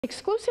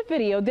Exclusive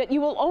video that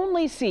you will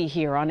only see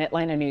here on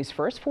Atlanta News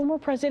First. Former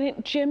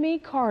President Jimmy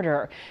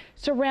Carter,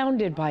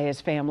 surrounded by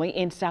his family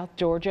in South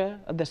Georgia,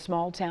 the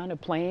small town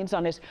of Plains,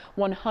 on his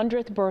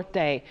 100th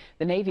birthday.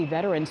 The Navy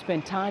veteran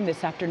spent time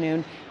this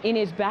afternoon in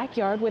his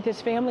backyard with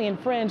his family and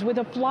friends with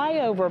a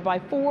flyover by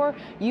 4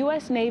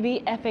 U.S.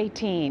 Navy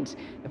F-18s.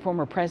 The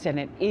former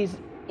president is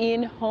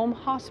in home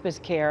hospice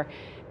care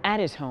at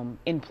his home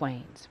in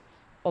Plains.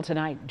 Well,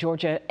 tonight,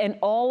 Georgia and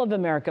all of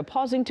America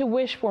pausing to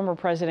wish former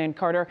President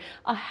Carter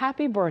a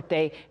happy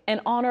birthday and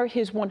honor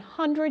his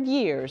 100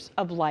 years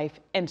of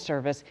life and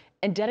service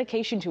and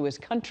dedication to his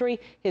country,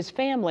 his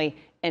family,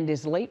 and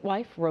his late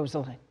wife,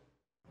 Rosalind.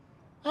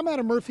 I'm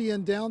Adam Murphy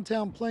in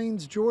downtown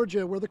Plains,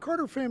 Georgia, where the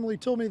Carter family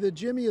told me that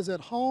Jimmy is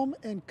at home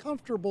and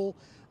comfortable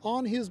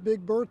on his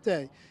big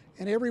birthday.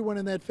 And everyone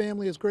in that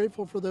family is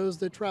grateful for those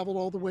that traveled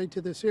all the way to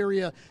this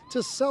area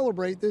to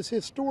celebrate this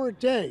historic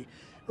day.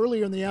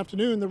 Earlier in the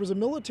afternoon, there was a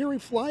military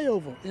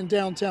flyover in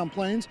downtown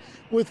Plains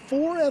with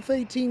 4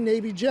 F-18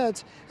 Navy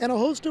jets and a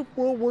host of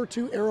World War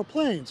II era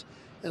planes.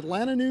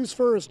 Atlanta News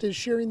First is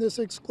sharing this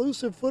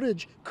exclusive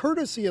footage,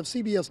 courtesy of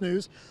CBS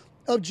News,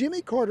 of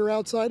Jimmy Carter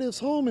outside his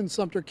home in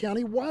Sumter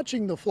County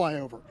watching the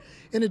flyover.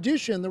 In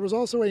addition, there was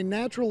also a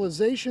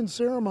naturalization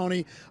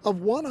ceremony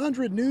of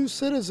 100 new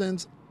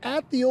citizens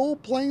at the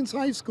old Plains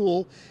High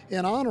School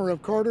in honor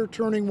of Carter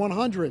turning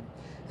 100.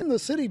 And the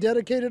city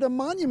dedicated a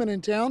monument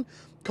in town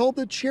called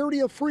the Charity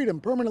of Freedom,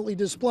 permanently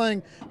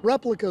displaying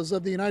replicas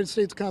of the United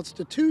States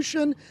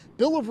Constitution,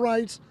 Bill of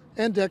Rights,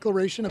 and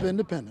Declaration of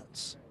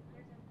Independence.